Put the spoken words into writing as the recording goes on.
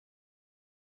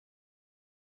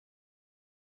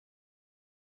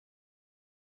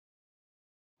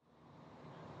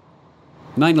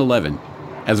9/11,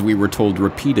 as we were told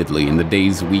repeatedly in the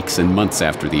days, weeks, and months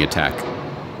after the attack,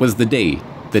 was the day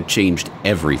that changed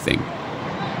everything.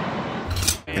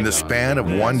 In the span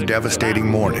of one devastating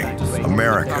morning,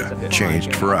 America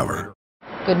changed forever.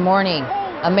 Good morning.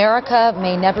 America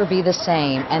may never be the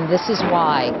same, and this is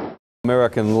why.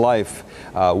 American life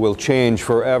will change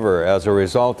forever as a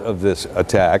result of this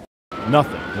attack.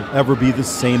 Nothing will ever be the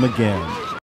same again.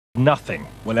 Nothing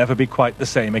will ever be quite the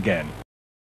same again.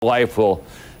 Life will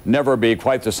never be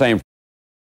quite the same.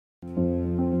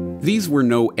 These were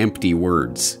no empty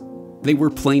words. They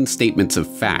were plain statements of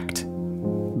fact.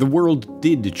 The world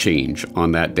did change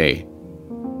on that day.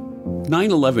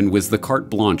 9/11 was the carte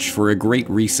blanche for a great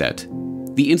reset,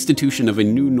 the institution of a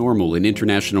new normal in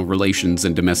international relations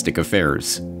and domestic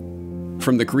affairs.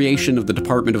 From the creation of the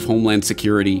Department of Homeland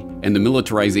Security and the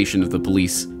militarization of the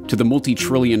police, to the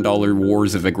multi-trillion-dollar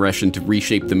wars of aggression to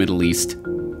reshape the Middle East,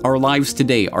 our lives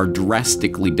today are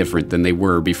drastically different than they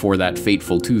were before that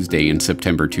fateful Tuesday in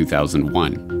September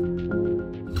 2001.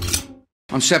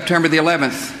 On September the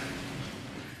 11th,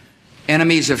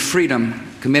 enemies of freedom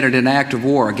committed an act of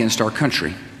war against our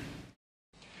country.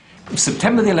 If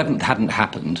September the 11th hadn't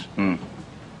happened,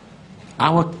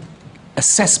 our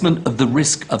assessment of the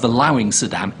risk of allowing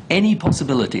Saddam any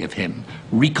possibility of him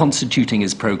reconstituting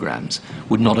his programs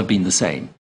would not have been the same.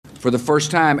 For the first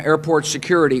time, airport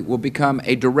security will become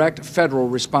a direct federal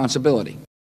responsibility.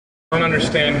 I don't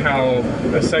understand how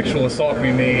a sexual assault can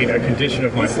be made a condition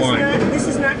of my flying. This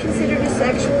is not considered a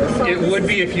sexual assault. It would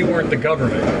be if you weren't the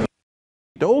government.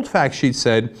 The old fact sheet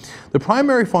said the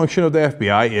primary function of the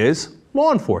FBI is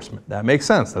law enforcement. That makes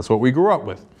sense. That's what we grew up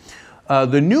with.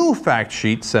 The new fact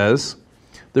sheet says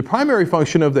the primary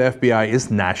function of the FBI is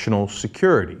national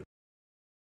security.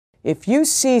 If you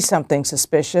see something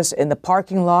suspicious in the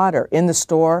parking lot or in the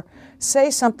store, say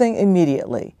something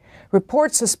immediately.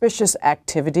 Report suspicious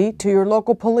activity to your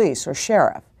local police or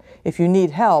sheriff. If you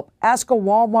need help, ask a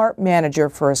Walmart manager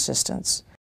for assistance.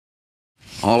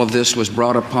 All of this was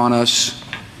brought upon us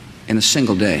in a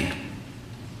single day,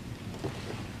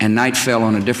 and night fell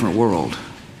on a different world,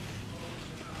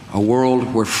 a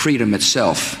world where freedom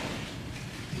itself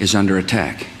is under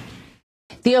attack.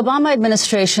 The Obama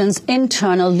administration's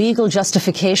internal legal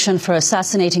justification for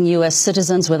assassinating U.S.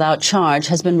 citizens without charge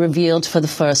has been revealed for the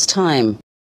first time.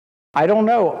 I don't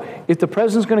know. If the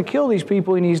president's going to kill these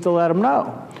people, he needs to let them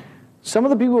know. Some of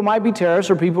the people might be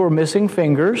terrorists, or people who are missing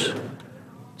fingers.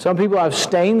 Some people have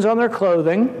stains on their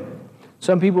clothing.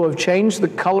 Some people have changed the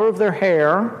color of their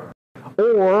hair.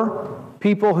 Or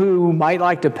people who might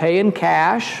like to pay in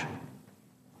cash.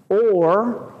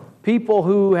 Or people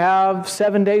who have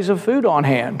 7 days of food on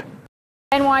hand.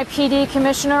 NYPD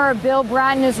Commissioner Bill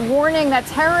Bratton is warning that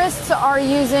terrorists are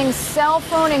using cell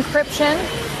phone encryption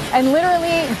and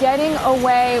literally getting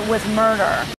away with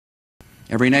murder.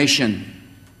 Every nation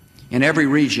in every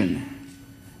region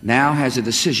now has a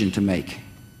decision to make.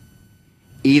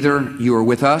 Either you are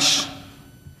with us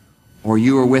or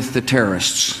you are with the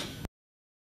terrorists.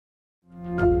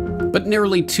 But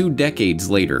nearly 2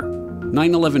 decades later,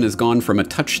 9/11 has gone from a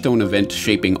touchstone event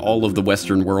shaping all of the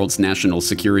Western world's national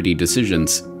security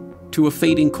decisions to a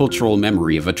fading cultural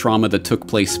memory of a trauma that took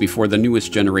place before the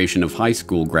newest generation of high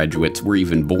school graduates were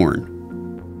even born.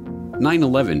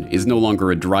 9/11 is no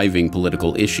longer a driving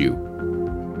political issue.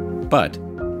 But,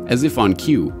 as if on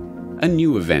cue, a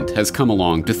new event has come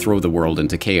along to throw the world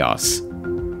into chaos.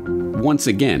 Once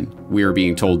again, we are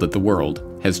being told that the world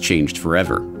has changed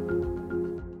forever.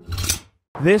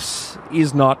 This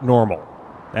is not normal.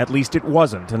 At least it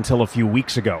wasn't until a few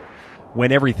weeks ago,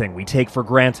 when everything we take for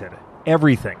granted,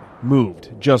 everything, moved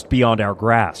just beyond our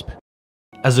grasp.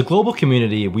 As a global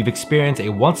community, we've experienced a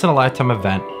once-in-a-lifetime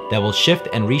event that will shift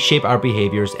and reshape our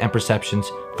behaviors and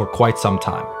perceptions for quite some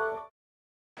time.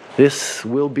 This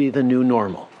will be the new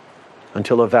normal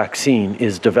until a vaccine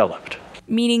is developed.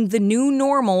 Meaning the new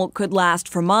normal could last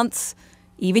for months,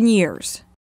 even years.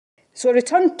 So a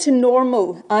return to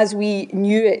normal as we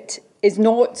knew it is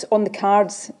not on the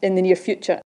cards in the near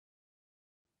future.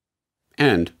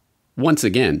 And, once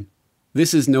again,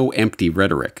 this is no empty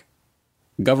rhetoric.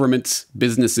 Governments,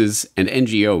 businesses, and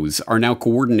NGOs are now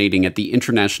coordinating at the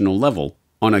international level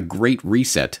on a great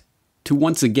reset to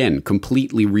once again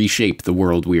completely reshape the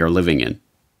world we are living in.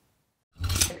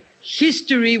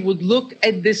 History would look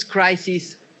at this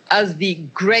crisis as the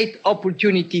great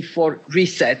opportunity for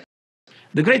reset.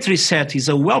 The Great Reset is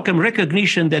a welcome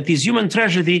recognition that this human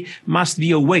tragedy must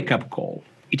be a wake-up call.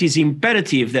 It is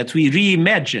imperative that we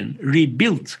reimagine,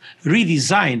 rebuild,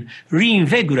 redesign,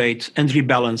 reinvigorate, and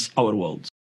rebalance our world.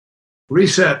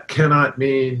 Reset cannot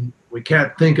mean we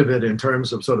can't think of it in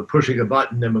terms of sort of pushing a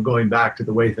button and going back to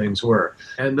the way things were.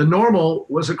 And the normal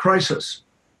was a crisis.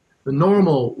 The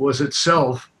normal was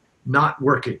itself not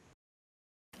working.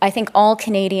 I think all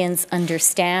Canadians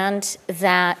understand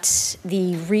that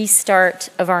the restart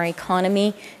of our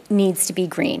economy needs to be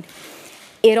green.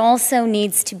 It also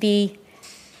needs to be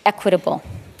equitable.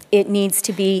 It needs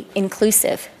to be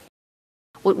inclusive.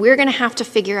 What we're going to have to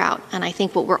figure out, and I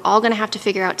think what we're all going to have to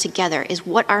figure out together, is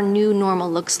what our new normal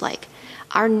looks like.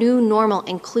 Our new normal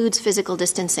includes physical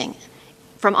distancing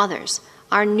from others.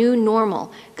 Our new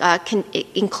normal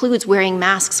includes wearing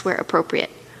masks where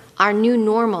appropriate. Our new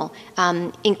normal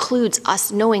includes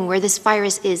us knowing where this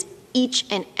virus is each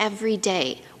and every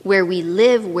day, where we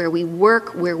live, where we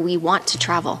work, where we want to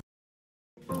travel.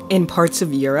 In parts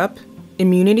of Europe,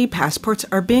 immunity passports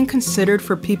are being considered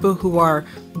for people who are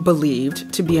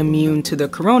believed to be immune to the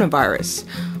coronavirus.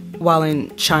 While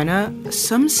in China,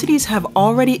 some cities have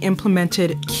already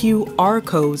implemented QR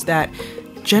codes that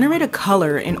generate a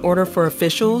color in order for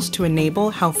officials to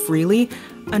enable how freely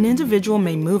an individual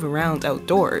may move around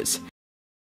outdoors.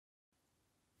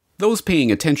 Those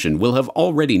paying attention will have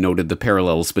already noted the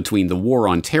parallels between the war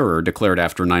on terror declared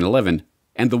after 9/11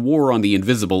 and the war on the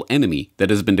invisible enemy that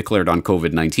has been declared on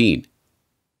COVID-19.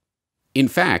 In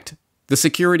fact, the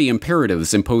security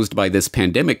imperatives imposed by this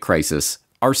pandemic crisis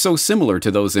are so similar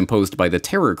to those imposed by the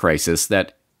terror crisis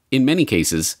that, in many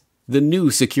cases, the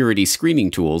new security screening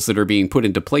tools that are being put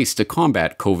into place to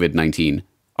combat COVID-19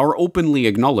 are openly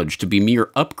acknowledged to be mere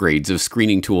upgrades of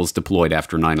screening tools deployed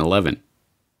after 9/11.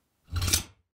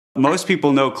 Most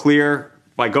people know Clear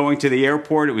by going to the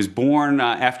airport. It was born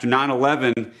after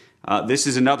 9/11. This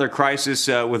is another crisis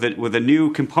with a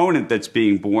new component that's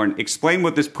being born. Explain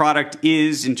what this product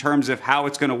is in terms of how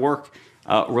it's going to work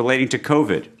relating to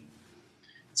COVID.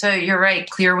 So you're right.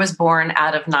 Clear was born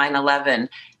out of 9/11,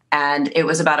 and it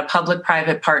was about a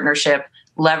public-private partnership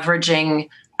leveraging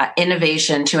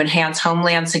innovation to enhance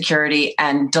Homeland security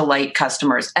and delight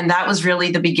customers. And that was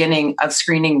really the beginning of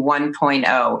Screening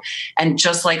 1.0. And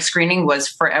just like screening was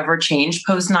forever changed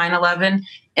post 9/11,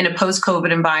 in a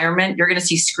post-COVID environment, you're going to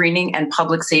see screening and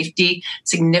public safety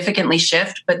significantly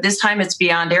shift. But this time it's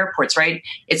beyond airports, right?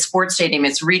 It's sports stadium,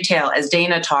 it's retail, as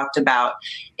Dana talked about.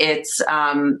 It's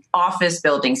office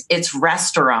buildings, it's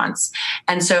restaurants.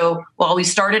 And so while we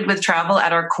started with travel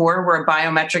at our core, we're a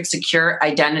biometric secure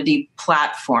identity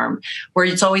platform where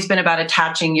it's always been about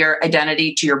attaching your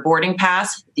identity to your boarding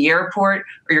pass at the airport,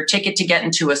 or your ticket to get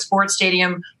into a sports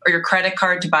stadium, or your credit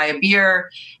card to buy a beer.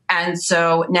 And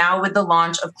so now with the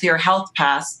launch of Clear Health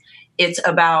Pass, it's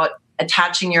about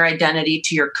attaching your identity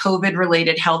to your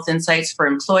COVID-related health insights for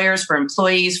employers, for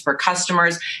employees, for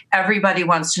customers. Everybody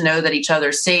wants to know that each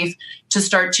other's safe to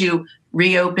start to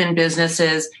reopen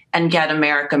businesses and get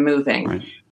America moving. Right.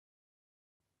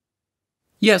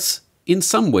 Yes, in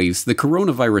some ways, the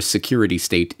coronavirus security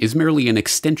state is merely an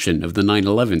extension of the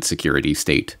 9/11 security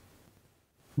state.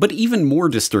 But even more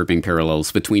disturbing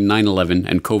parallels between 9/11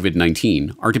 and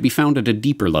COVID-19 are to be found at a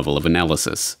deeper level of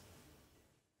analysis.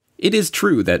 It is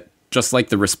true that, just like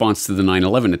the response to the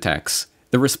 9/11 attacks,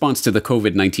 the response to the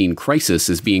COVID-19 crisis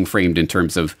is being framed in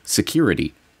terms of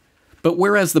security. But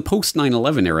whereas the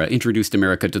post-9/11 era introduced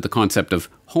America to the concept of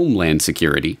Homeland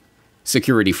security,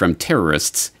 security from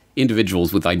terrorists,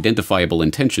 individuals with identifiable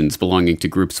intentions belonging to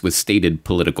groups with stated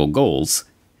political goals,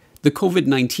 the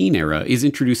COVID-19 era is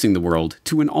introducing the world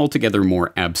to an altogether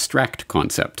more abstract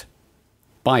concept: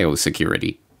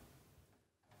 biosecurity.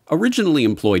 Originally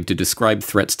employed to describe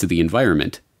threats to the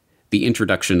environment, the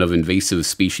introduction of invasive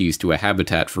species to a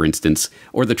habitat, for instance,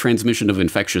 or the transmission of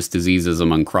infectious diseases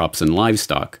among crops and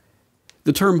livestock,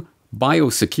 the term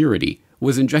biosecurity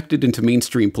was injected into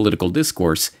mainstream political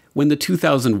discourse when the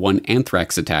 2001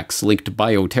 anthrax attacks linked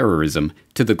bioterrorism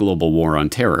to the global war on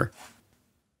terror.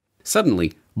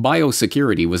 Suddenly,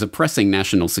 biosecurity was a pressing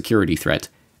national security threat,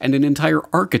 and an entire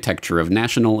architecture of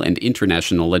national and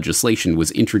international legislation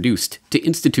was introduced to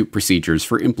institute procedures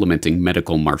for implementing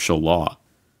medical martial law.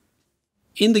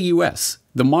 In the US,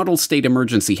 the Model State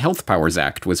Emergency Health Powers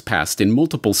Act was passed in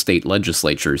multiple state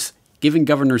legislatures, giving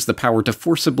governors the power to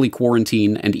forcibly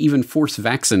quarantine and even force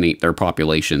vaccinate their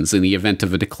populations in the event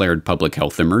of a declared public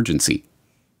health emergency.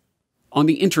 On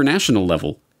the international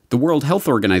level, the World Health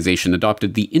Organization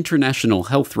adopted the International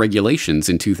Health Regulations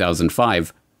in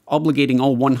 2005, obligating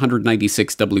all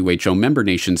 196 WHO member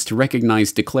nations to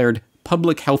recognize declared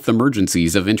public health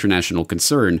emergencies of international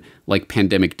concern, like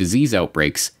pandemic disease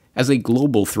outbreaks, as a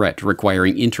global threat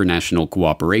requiring international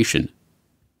cooperation.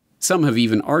 Some have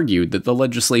even argued that the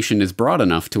legislation is broad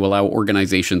enough to allow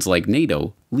organizations like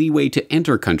NATO leeway to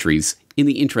enter countries in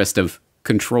the interest of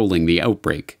controlling the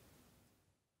outbreak.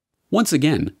 Once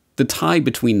again, the tie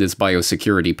between this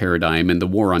biosecurity paradigm and the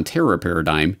war on terror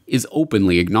paradigm is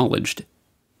openly acknowledged.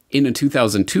 In a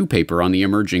 2002 paper on the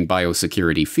emerging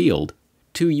biosecurity field,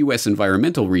 2 U.S.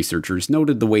 environmental researchers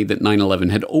noted the way that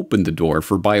 9/11 had opened the door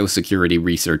for biosecurity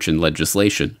research and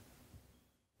legislation.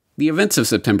 The events of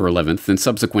September 11th and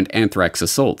subsequent anthrax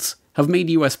assaults have made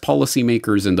U.S.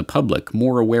 policymakers and the public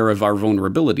more aware of our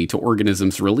vulnerability to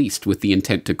organisms released with the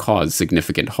intent to cause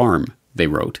significant harm, they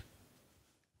wrote.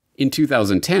 In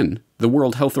 2010, the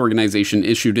World Health Organization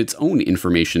issued its own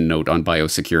information note on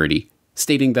biosecurity,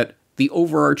 stating that the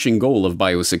overarching goal of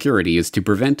biosecurity is to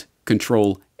prevent,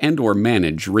 control, and/or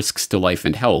manage risks to life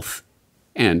and health,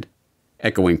 and,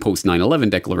 echoing post-9/11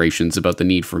 declarations about the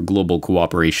need for global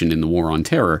cooperation in the war on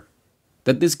terror,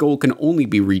 that this goal can only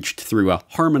be reached through a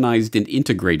harmonized and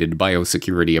integrated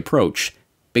biosecurity approach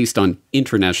based on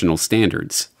international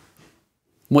standards.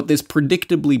 What this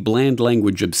predictably bland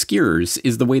language obscures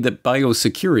is the way that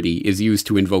biosecurity is used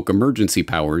to invoke emergency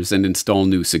powers and install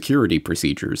new security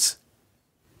procedures.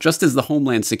 Just as the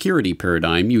Homeland Security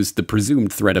paradigm used the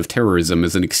presumed threat of terrorism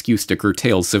as an excuse to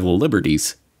curtail civil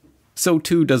liberties, so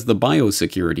too does the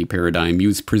biosecurity paradigm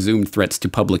use presumed threats to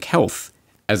public health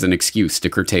as an excuse to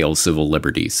curtail civil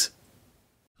liberties.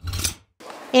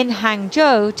 In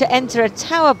Hangzhou, to enter a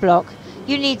tower block,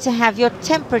 you need to have your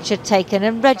temperature taken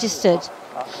and registered.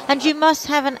 And you must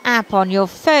have an app on your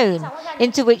phone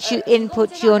into which you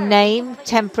input your name,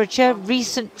 temperature,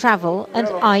 recent travel, and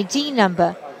ID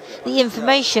number. The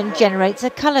information generates a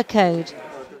color code.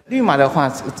 In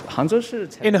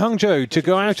Hangzhou, to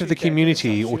go out of the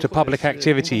community or to public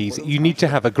activities, you need to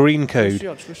have a green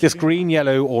code. This green,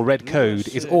 yellow or red code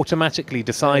is automatically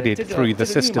decided through the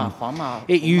system.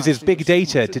 It uses big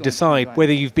data to decide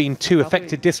whether you've been to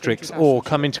affected districts or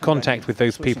come into contact with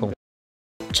those people.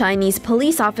 Chinese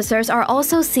police officers are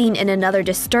also seen in another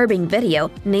disturbing video,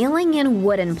 nailing in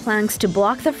wooden planks to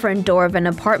block the front door of an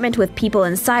apartment with people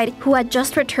inside who had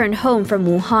just returned home from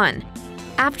Wuhan.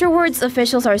 Afterwards,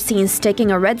 officials are seen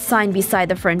sticking a red sign beside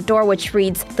the front door which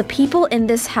reads, "The people in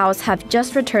this house have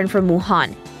just returned from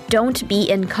Wuhan. Don't be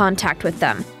in contact with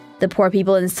them." The poor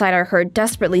people inside are heard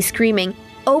desperately screaming,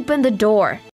 "Open the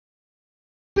door!"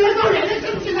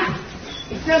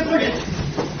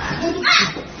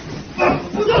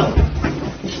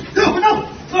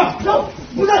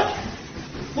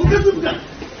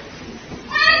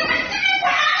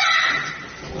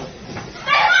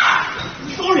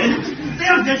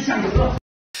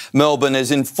 Melbourne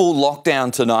is in full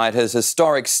lockdown tonight as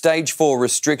historic Stage 4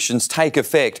 restrictions take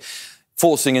effect,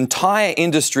 forcing entire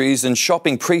industries and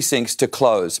shopping precincts to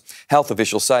close. Health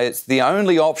officials say it's the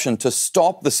only option to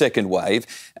stop the second wave,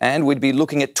 and we'd be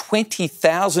looking at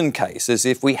 20,000 cases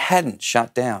if we hadn't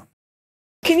shut down.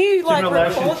 Can you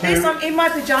record this? I'm in my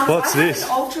pajamas. What's this? I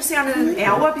had an ultrasound in an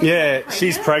hour. Yeah,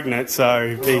 she's pregnant, so...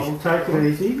 I'll take it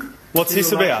easy. What's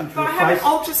this about? I have an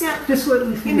ultrasound just let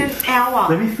me in an hour.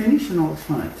 Let me finish and I'll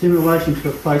explain. It's in relation to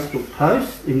a Facebook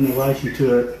post, in relation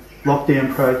to a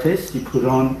lockdown protest you put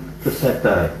on for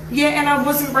Saturday. Yeah, and I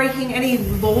wasn't breaking any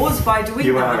laws by doing that.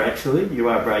 You are actually. You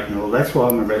are breaking law. That's why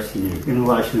I'm arresting you in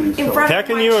relation to... How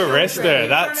can you arrest her?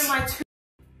 That's...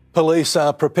 Police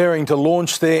are preparing to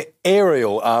launch their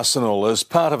aerial arsenal as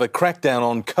part of a crackdown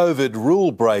on COVID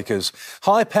rule breakers.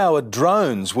 High-powered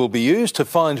drones will be used to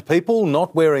find people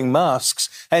not wearing masks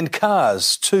and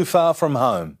cars too far from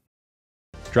home.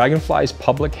 Dragonfly's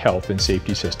public health and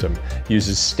safety system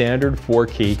uses standard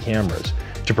 4K cameras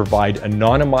to provide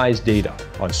anonymized data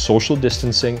on social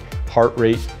distancing, heart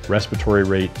rate, respiratory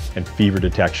rate, and fever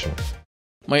detection.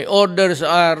 My orders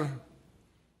are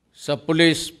sa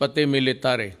police pati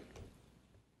military,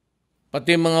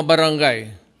 pati mga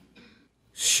barangay,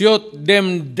 shoot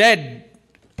them dead.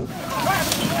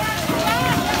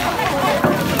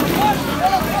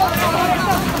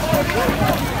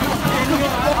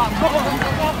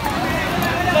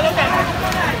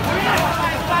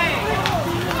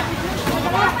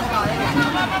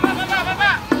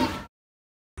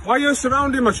 Why are you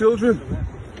surrounding my children?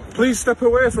 Please step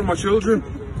away from my children.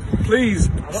 Please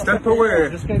step away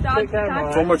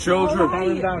from my children.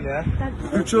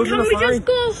 Your children are fine.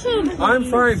 I'm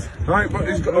fine. Right, but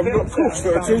I've got cuffs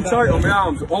that are too tight on my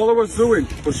arms. All I was doing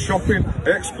was shopping. I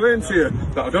explained to you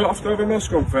that I don't have to have a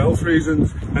mask on for health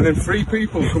reasons. And then 3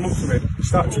 people come up to me,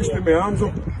 start twisting my arms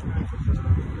up.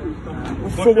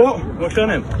 For what? What's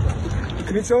on him?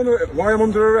 Can you tell me why I'm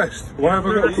under arrest? Why have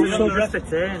I got cuffs on?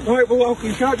 Right, well,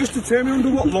 you can't just detain me under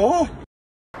what law?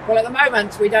 Well, at the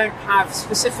moment, we don't have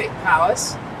specific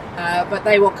powers, but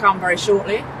they will come very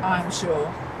shortly, I'm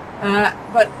sure.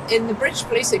 But in the British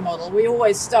policing model, we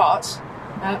always start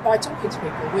by talking to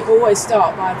people. We always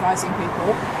start by advising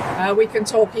people. We can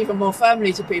talk even more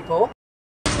firmly to people.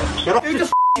 Who the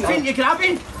f*** you think you're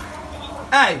grabbing?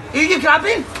 Hey, who you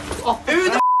grabbing? Who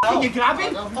the f*** are you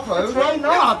grabbing?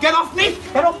 No, get off me!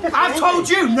 I've told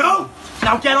you, no!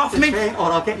 Now get off me!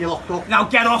 Or I'll get you locked up. Now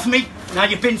get off me! Now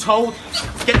you've been told.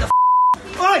 Get the f***.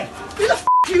 Oi! Who the f***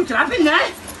 are you grabbing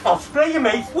there? I'll spray you,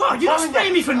 mate. What? You're not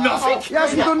spraying me for nothing? He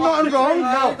hasn't done nothing wrong. He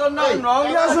hasn't done nothing wrong.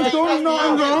 He hasn't done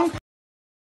nothing wrong.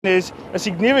 There's a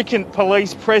significant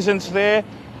police presence there.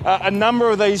 A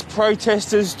number of these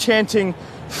protesters chanting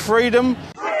freedom.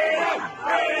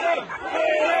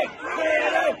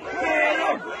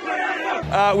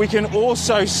 We can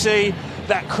also see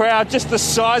that crowd, just the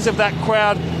size of that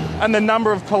crowd and the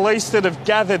number of police that have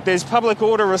gathered. There's public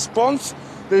order response,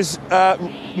 there's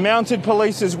mounted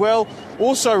police as well.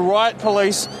 Also riot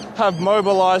police have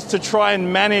mobilised to try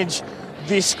and manage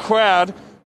this crowd.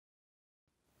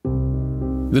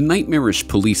 The nightmarish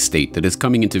police state that is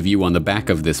coming into view on the back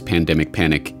of this pandemic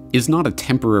panic is not a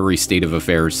temporary state of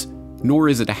affairs, nor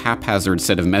is it a haphazard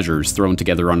set of measures thrown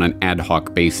together on an ad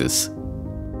hoc basis.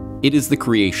 It is the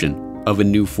creation of a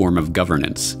new form of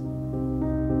governance.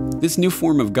 This new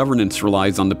form of governance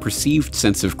relies on the perceived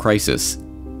sense of crisis,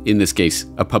 in this case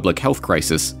a public health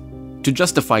crisis, to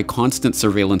justify constant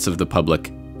surveillance of the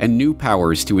public and new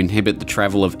powers to inhibit the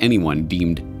travel of anyone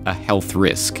deemed a health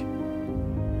risk.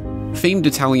 Famed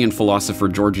Italian philosopher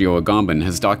Giorgio Agamben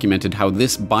has documented how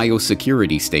this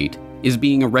biosecurity state is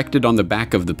being erected on the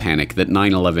back of the panic that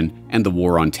 9/11 and the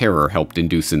War on Terror helped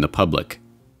induce in the public.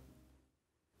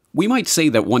 We might say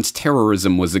that once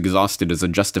terrorism was exhausted as a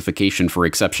justification for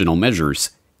exceptional measures,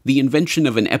 the invention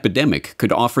of an epidemic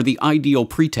could offer the ideal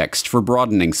pretext for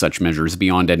broadening such measures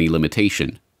beyond any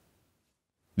limitation.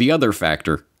 The other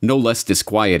factor, no less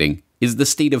disquieting, is the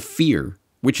state of fear,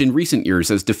 which in recent years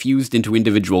has diffused into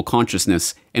individual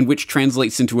consciousness and which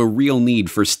translates into a real need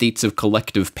for states of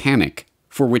collective panic,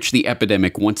 for which the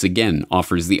epidemic once again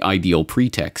offers the ideal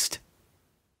pretext.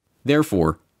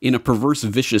 Therefore, in a perverse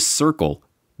vicious circle,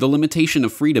 the limitation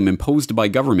of freedom imposed by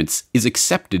governments is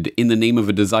accepted in the name of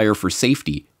a desire for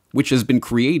safety, which has been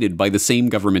created by the same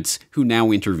governments who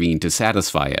now intervene to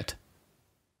satisfy it.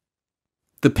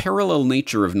 The parallel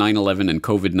nature of 9/11 and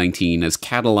COVID-19 as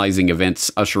catalyzing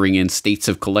events ushering in states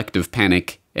of collective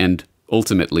panic and,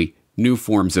 ultimately, new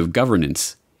forms of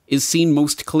governance is seen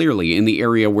most clearly in the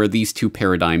area where these two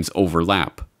paradigms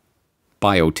overlap: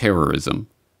 bioterrorism.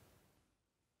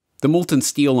 The molten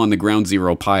steel on the ground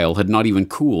zero pile had not even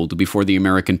cooled before the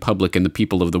American public and the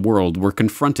people of the world were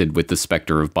confronted with the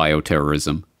specter of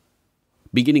bioterrorism.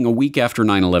 Beginning a week after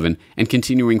 9/11 and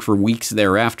continuing for weeks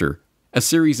thereafter, a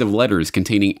series of letters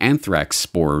containing anthrax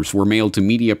spores were mailed to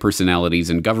media personalities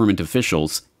and government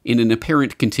officials in an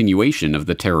apparent continuation of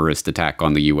the terrorist attack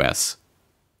on the US.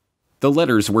 The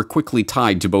letters were quickly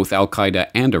tied to both Al-Qaeda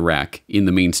and Iraq in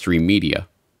the mainstream media.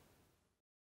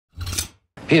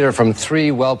 Peter, from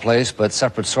three well-placed but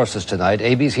separate sources tonight,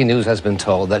 ABC News has been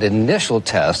told that initial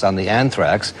tests on the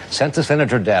anthrax sent to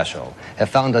Senator Daschle have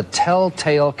found a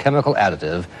telltale chemical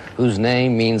additive whose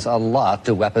name means a lot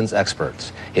to weapons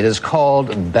experts. It is called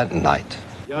bentonite.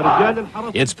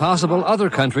 It's possible other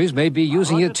countries may be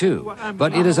using it too,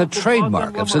 but it is a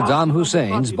trademark of Saddam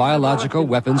Hussein's biological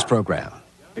weapons program.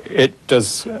 It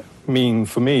does mean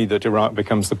for me that Iraq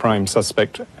becomes the prime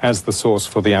suspect as the source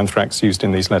for the anthrax used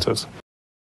in these letters.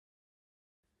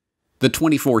 The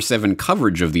 24/7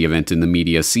 coverage of the event in the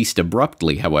media ceased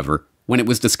abruptly, however, when it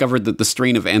was discovered that the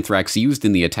strain of anthrax used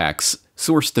in the attacks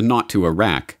sourced not to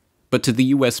Iraq, but to the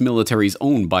US military's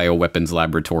own bioweapons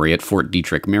laboratory at Fort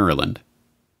Detrick, Maryland.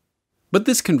 But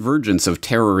this convergence of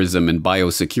terrorism and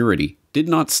biosecurity did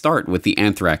not start with the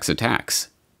anthrax attacks.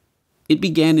 It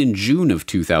began in June of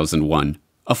 2001,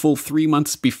 a full 3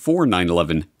 months before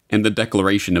 9/11 and the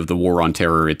declaration of the War on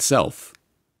Terror itself.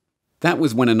 That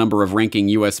was when a number of ranking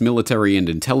US military and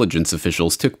intelligence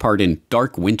officials took part in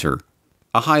Dark Winter,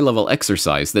 a high-level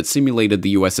exercise that simulated the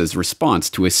US's response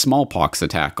to a smallpox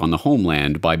attack on the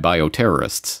Homeland by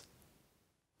bioterrorists.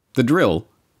 The drill,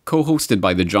 co-hosted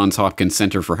by the Johns Hopkins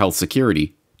Center for Health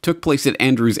Security, took place at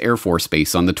Andrews Air Force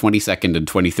Base on the 22nd and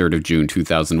 23rd of June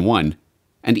 2001,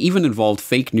 and even involved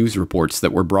fake news reports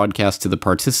that were broadcast to the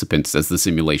participants as the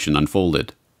simulation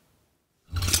unfolded.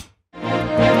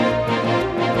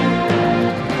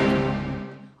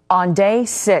 On day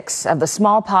 6 of the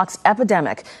smallpox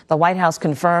epidemic, the White House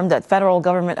confirmed that federal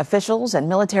government officials and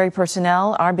military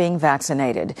personnel are being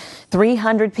vaccinated.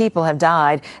 300 people have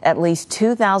died. At least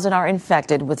 2,000 are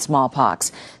infected with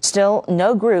smallpox. Still,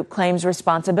 no group claims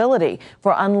responsibility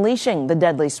for unleashing the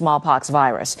deadly smallpox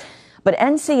virus. But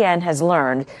NCN has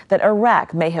learned that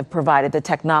Iraq may have provided the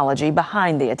technology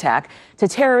behind the attack to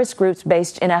terrorist groups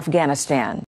based in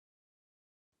Afghanistan.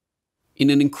 In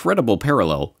an incredible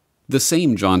parallel, the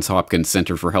same Johns Hopkins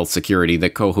Center for Health Security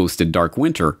that co-hosted Dark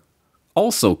Winter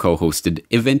also co-hosted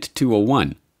Event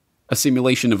 201, a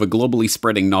simulation of a globally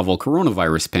spreading novel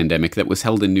coronavirus pandemic that was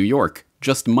held in New York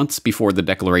just months before the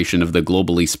declaration of the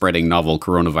globally spreading novel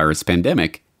coronavirus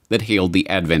pandemic that hailed the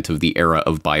advent of the era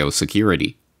of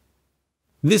biosecurity.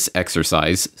 This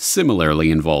exercise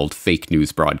similarly involved fake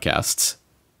news broadcasts.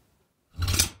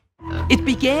 It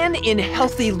began in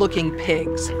healthy-looking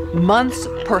pigs, months,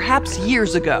 perhaps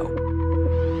years ago.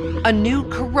 A new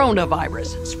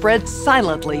coronavirus spread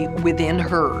silently within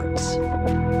herds.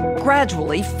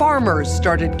 Gradually, farmers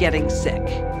started getting sick.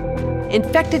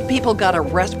 Infected people got a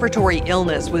respiratory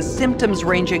illness with symptoms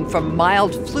ranging from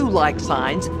mild flu-like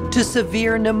signs to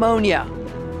severe pneumonia.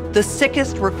 The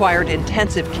sickest required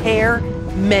intensive care.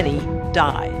 Many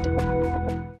died.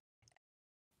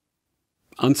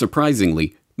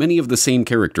 Unsurprisingly, many of the same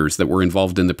characters that were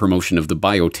involved in the promotion of the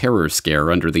bioterror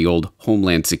scare under the old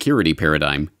Homeland Security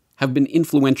paradigm have been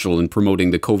influential in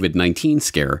promoting the COVID-19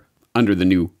 scare under the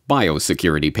new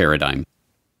Biosecurity paradigm.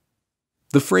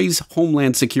 The phrase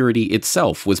Homeland Security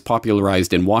itself was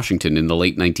popularized in Washington in the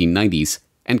late 1990s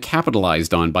and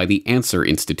capitalized on by the Answer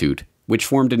Institute, which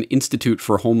formed an Institute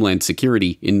for Homeland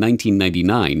Security in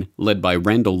 1999 led by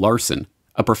Randall Larson,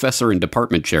 a professor and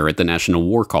department chair at the National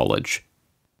War College.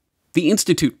 The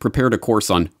Institute prepared a course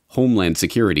on Homeland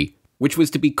Security, which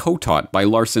was to be co-taught by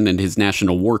Larson and his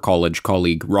National War College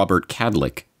colleague Robert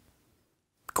Kadlec.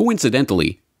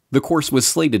 Coincidentally, the course was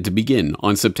slated to begin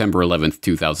on September 11,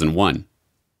 2001.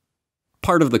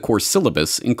 Part of the course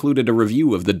syllabus included a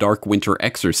review of the Dark Winter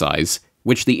exercise,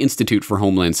 which the Institute for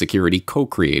Homeland Security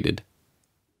co-created.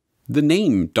 The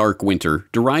name Dark Winter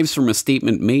derives from a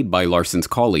statement made by Larson's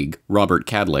colleague, Robert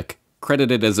Kadlec,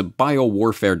 credited as a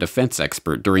biowarfare defense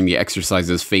expert during the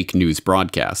exercise's fake news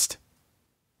broadcast.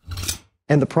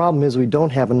 And the problem is we don't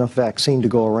have enough vaccine to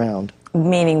go around.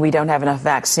 Meaning we don't have enough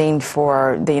vaccine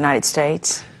for the United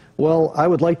States? Well, I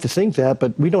would like to think that,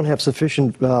 but we don't have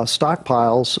sufficient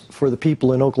stockpiles for the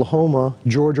people in Oklahoma,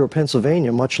 Georgia, or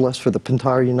Pennsylvania, much less for the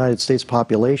entire United States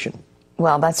population.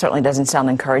 Well, that certainly doesn't sound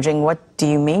encouraging. What do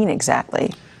you mean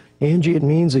exactly? Angie, it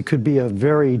means it could be a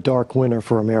very dark winter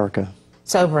for America.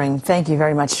 Sobering. Thank you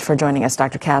very much for joining us,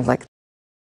 Dr. Kadlec.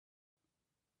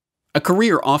 A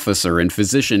career officer and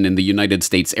physician in the United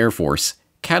States Air Force,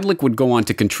 Kadlec would go on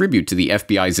to contribute to the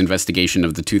FBI's investigation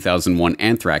of the 2001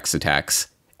 anthrax attacks,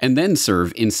 and then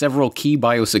serve in several key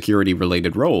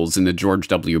biosecurity-related roles in the George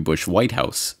W. Bush White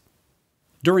House.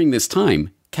 During this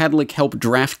time, Kadlec helped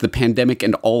draft the Pandemic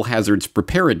and All Hazards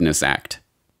Preparedness Act.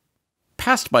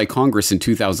 Passed by Congress in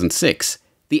 2006,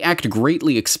 the act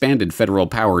greatly expanded federal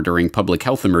power during public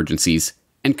health emergencies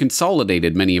and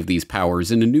consolidated many of these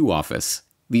powers in a new office,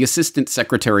 the Assistant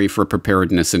Secretary for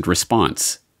Preparedness and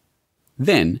Response.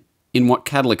 Then, in what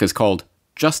Kadlec has called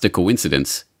just a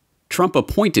coincidence, Trump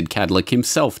appointed Kadlec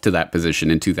himself to that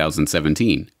position in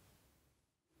 2017.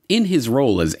 In his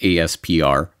role as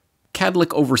ASPR,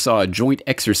 Kadlec oversaw a joint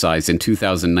exercise in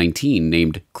 2019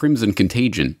 named Crimson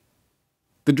Contagion.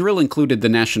 The drill included the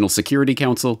National Security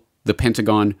Council, the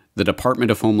Pentagon, the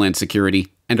Department of Homeland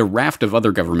Security, and a raft of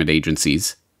other government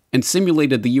agencies, and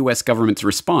simulated the U.S. government's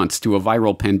response to a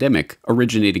viral pandemic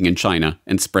originating in China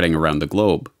and spreading around the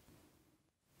globe.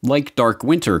 Like Dark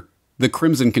Winter, the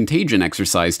Crimson Contagion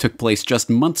exercise took place just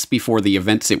months before the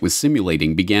events it was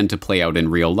simulating began to play out in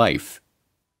real life.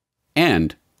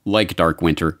 And, like Dark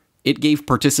Winter, it gave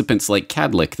participants like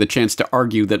Kadlec the chance to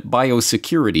argue that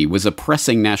biosecurity was a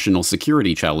pressing national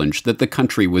security challenge that the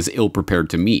country was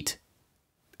ill-prepared to meet.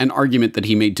 An argument that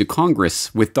he made to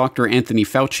Congress with Dr. Anthony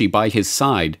Fauci by his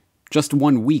side just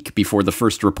 1 week before the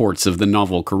first reports of the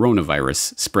novel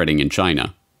coronavirus spreading in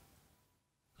China.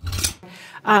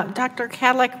 Dr.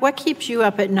 Kadlec, what keeps you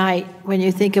up at night when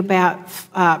you think about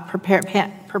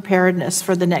preparedness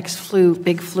for the next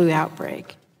big flu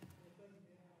outbreak?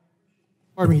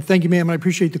 Pardon me. Thank you, ma'am. I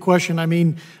appreciate the question. I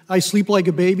mean, I sleep like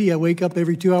a baby. I wake up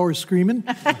every 2 hours screaming.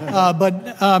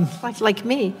 Like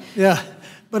me. Yeah.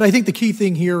 But I think the key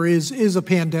thing here is a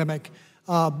pandemic.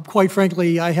 Quite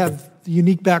frankly, I have the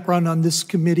unique background on this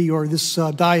committee or this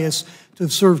dais to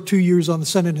have served 2 years on the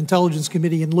Senate Intelligence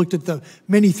Committee and looked at the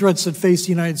many threats that face the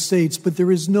United States, but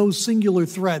there is no singular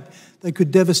threat that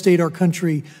could devastate our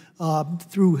country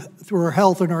through our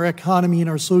health and our economy and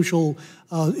our social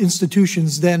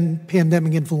institutions than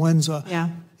pandemic influenza. Yeah.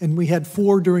 And we had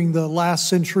 4 during the last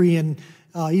century, and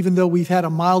even though we've had a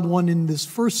mild one in this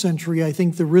first century, I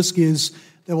think the risk is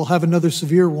that we'll have another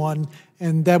severe one,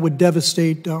 and that would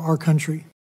devastate our country.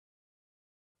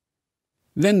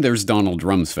 Then there's Donald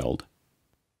Rumsfeld.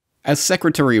 As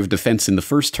Secretary of Defense in the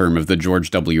first term of the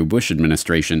George W. Bush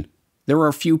administration, there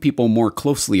are few people more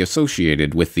closely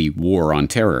associated with the War on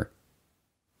Terror.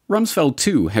 Rumsfeld,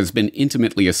 too, has been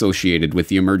intimately associated with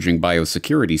the emerging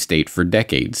biosecurity state for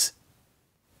decades.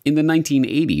 In the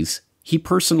 1980s, he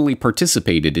personally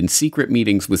participated in secret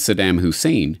meetings with Saddam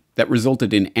Hussein that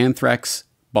resulted in anthrax,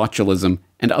 botulism,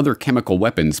 and other chemical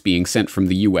weapons being sent from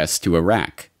the US to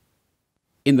Iraq.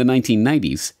 In the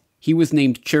 1990s, he was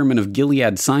named chairman of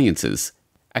Gilead Sciences,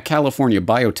 a California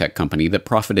biotech company that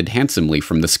profited handsomely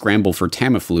from the scramble for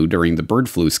Tamiflu during the bird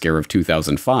flu scare of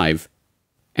 2005,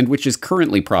 and which is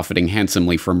currently profiting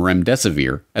handsomely from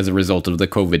remdesivir as a result of the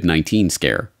COVID-19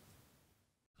 scare.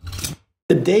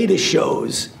 The data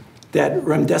shows that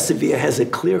remdesivir has a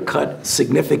clear-cut,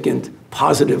 significant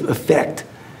positive effect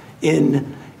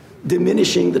in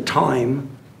diminishing the time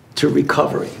to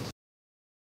recovery.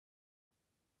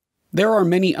 There are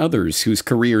many others whose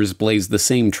careers blaze the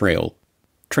same trail,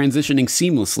 transitioning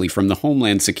seamlessly from the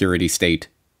Homeland Security state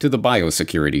to the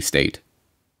biosecurity state.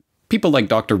 People like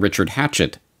Dr. Richard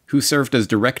Hatchett, who served as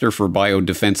Director for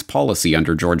Biodefense Policy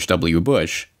under George W.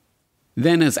 Bush,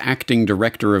 then as Acting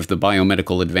Director of the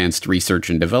Biomedical Advanced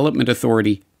Research and Development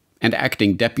Authority, and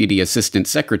Acting Deputy Assistant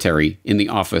Secretary in the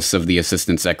Office of the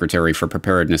Assistant Secretary for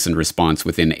Preparedness and Response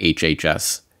within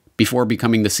HHS, before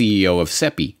becoming the CEO of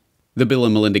CEPI, the Bill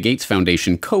and Melinda Gates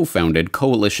Foundation co-founded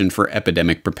Coalition for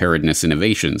Epidemic Preparedness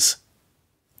Innovations.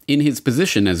 In his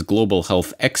position as global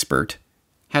health expert,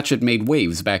 Hatchett made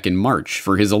waves back in March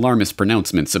for his alarmist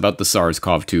pronouncements about the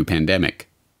SARS-CoV-2 pandemic.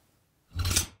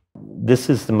 This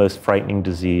is the most frightening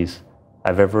disease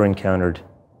I've ever encountered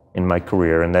in my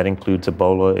career, and that includes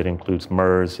Ebola, it includes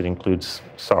MERS, it includes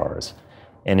SARS.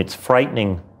 And it's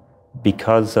frightening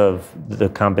because of the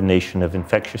combination of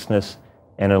infectiousness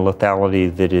and a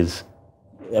lethality that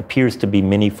appears to be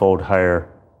many-fold higher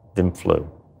than flu.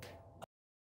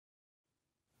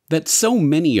 That so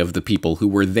many of the people who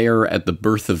were there at the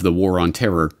birth of the War on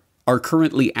Terror are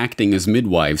currently acting as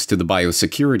midwives to the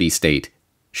biosecurity state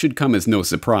should come as no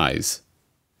surprise.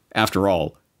 After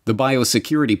all, the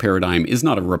biosecurity paradigm is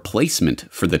not a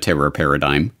replacement for the terror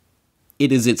paradigm.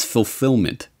 It is its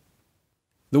fulfillment.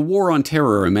 The War on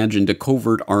Terror imagined a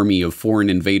covert army of foreign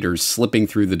invaders slipping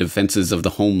through the defenses of the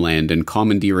homeland and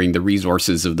commandeering the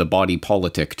resources of the body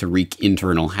politic to wreak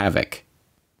internal havoc.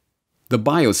 The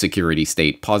biosecurity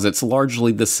state posits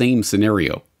largely the same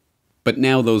scenario, but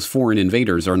now those foreign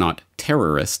invaders are not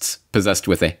terrorists possessed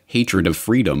with a hatred of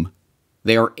freedom.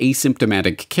 They are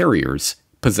asymptomatic carriers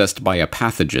possessed by a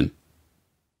pathogen.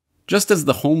 Just as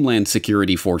the Homeland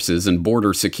Security forces and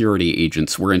border security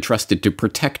agents were entrusted to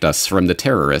protect us from the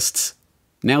terrorists,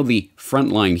 now the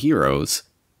frontline heroes,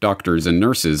 doctors and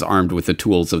nurses armed with the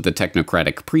tools of the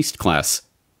technocratic priest class,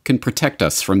 can protect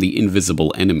us from the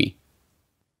invisible enemy.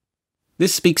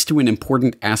 This speaks to an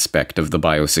important aspect of the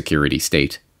biosecurity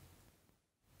state.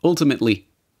 Ultimately,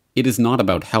 it is not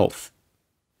about health.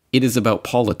 It is about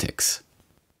politics.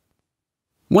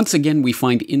 Once again, we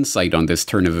find insight on this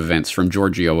turn of events from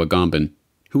Giorgio Agamben,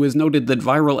 who has noted that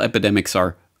viral epidemics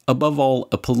are, above all,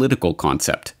 a political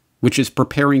concept, which is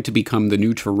preparing to become the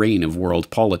new terrain of world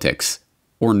politics,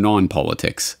 or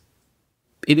non-politics.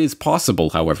 It is possible,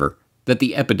 however, that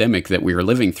the epidemic that we are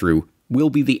living through will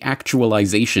be the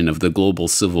actualization of the global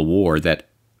civil war that,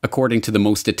 according to the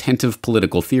most attentive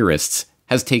political theorists,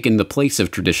 has taken the place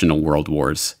of traditional world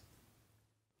wars.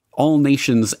 All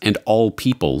nations and all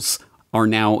peoples are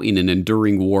now in an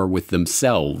enduring war with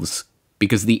themselves,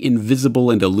 because the invisible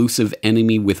and elusive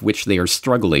enemy with which they are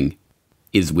struggling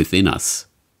is within us.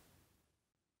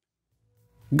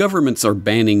 Governments are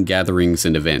banning gatherings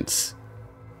and events,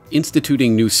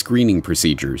 instituting new screening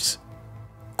procedures,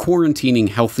 quarantining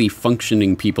healthy,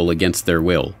 functioning people against their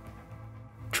will,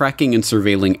 tracking and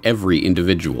surveilling every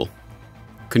individual,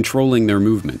 controlling their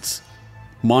movements,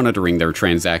 monitoring their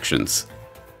transactions.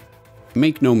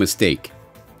 Make no mistake,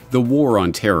 the war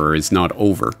on terror is not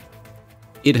over.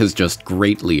 It has just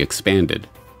greatly expanded.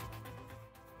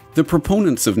 The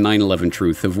proponents of 9/11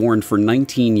 truth have warned for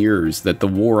 19 years that the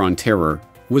war on terror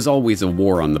was always a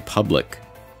war on the public.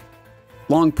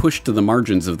 Long pushed to the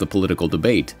margins of the political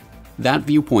debate, that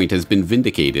viewpoint has been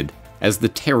vindicated as the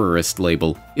terrorist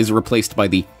label is replaced by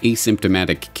the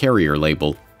asymptomatic carrier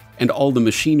label, and all the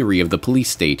machinery of the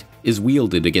police state is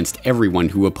wielded against everyone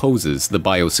who opposes the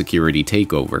biosecurity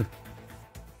takeover.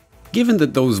 Given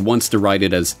that those once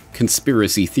derided as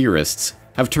conspiracy theorists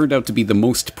have turned out to be the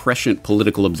most prescient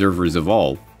political observers of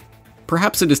all,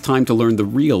 perhaps it is time to learn the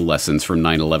real lessons from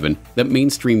 9/11 that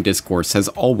mainstream discourse has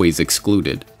always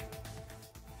excluded.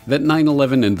 That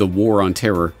 9/11 and the war on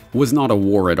terror was not a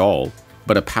war at all,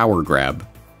 but a power grab.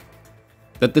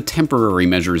 That the temporary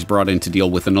measures brought in to deal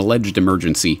with an alleged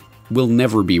emergency will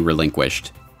never be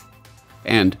relinquished.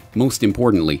 And, most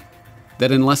importantly,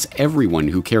 that unless everyone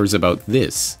who cares about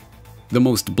this, the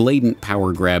most blatant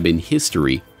power grab in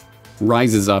history,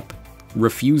 rises up,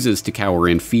 refuses to cower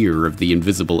in fear of the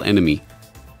invisible enemy,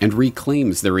 and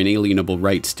reclaims their inalienable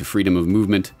rights to freedom of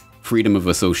movement, freedom of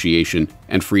association,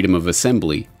 and freedom of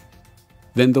assembly,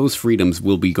 then those freedoms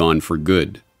will be gone for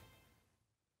good.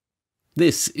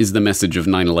 This is the message of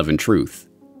 9/11 Truth,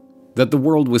 that the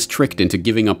world was tricked into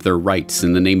giving up their rights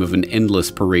in the name of an endless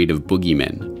parade of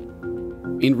boogeymen.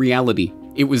 In reality,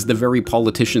 it was the very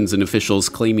politicians and officials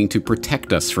claiming to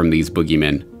protect us from these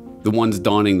boogeymen, the ones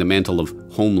donning the mantle of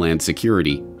Homeland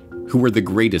Security, who were the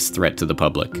greatest threat to the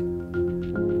public.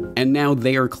 And now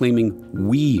they are claiming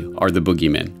we are the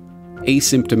boogeymen,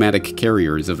 asymptomatic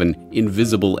carriers of an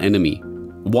invisible enemy,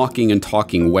 walking and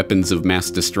talking weapons of mass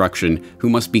destruction who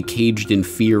must be caged in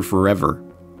fear forever,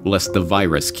 lest the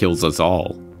virus kills us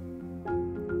all.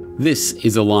 This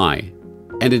is a lie,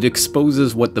 and it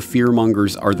exposes what the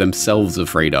fearmongers are themselves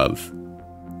afraid of.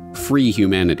 Free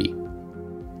humanity.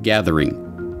 Gathering,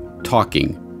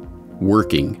 talking,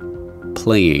 working,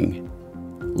 playing,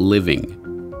 living.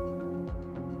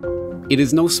 It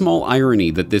is no small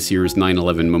irony that this year's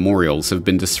 9/11 memorials have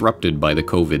been disrupted by the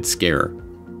COVID scare.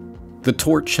 The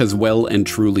torch has well and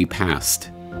truly passed,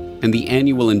 and the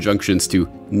annual injunctions to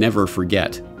never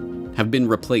forget have been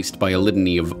replaced by a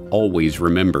litany of always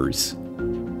remembers.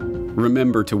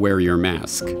 Remember to wear your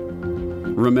mask.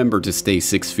 Remember to stay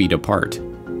 6 feet apart.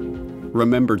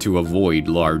 Remember to avoid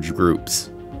large groups.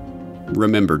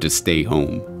 Remember to stay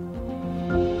home.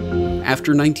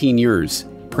 After 19 years,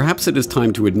 perhaps it is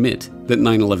time to admit that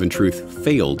 9/11 Truth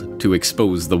failed to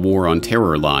expose the war on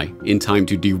terror lie in time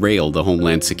to derail the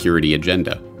Homeland Security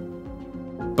agenda.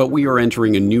 But we are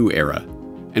entering a new era,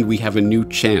 and we have a new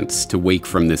chance to wake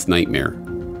from this nightmare.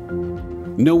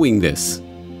 Knowing this,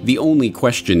 the only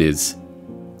question is,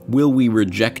 will we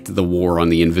reject the war on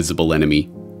the invisible enemy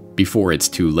before it's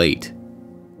too late?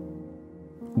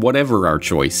 Whatever our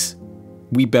choice,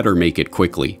 we better make it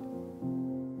quickly.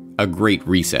 A great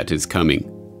reset is coming.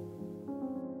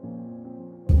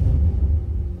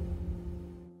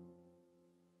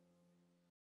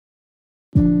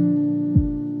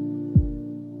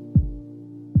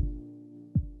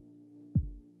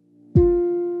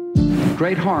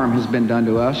 Great harm has been done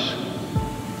to us.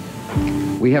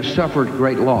 We have suffered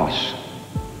great loss.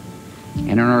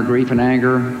 And in our grief and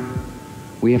anger,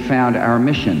 we have found our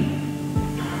mission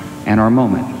and our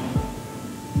moment.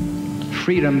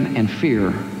 Freedom and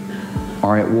fear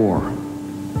are at war.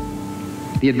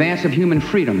 The advance of human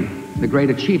freedom, the great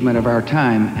achievement of our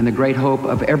time and the great hope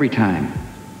of every time,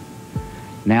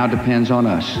 now depends on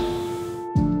us.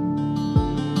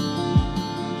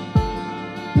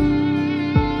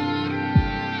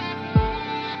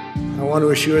 I want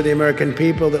to assure the American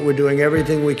people that we're doing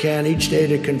everything we can each day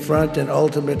to confront and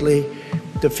ultimately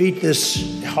defeat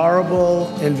this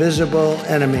horrible, invisible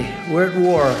enemy. We're at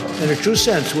war. In a true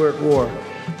sense, we're at war.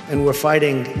 And we're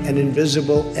fighting an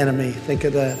invisible enemy. Think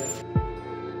of that.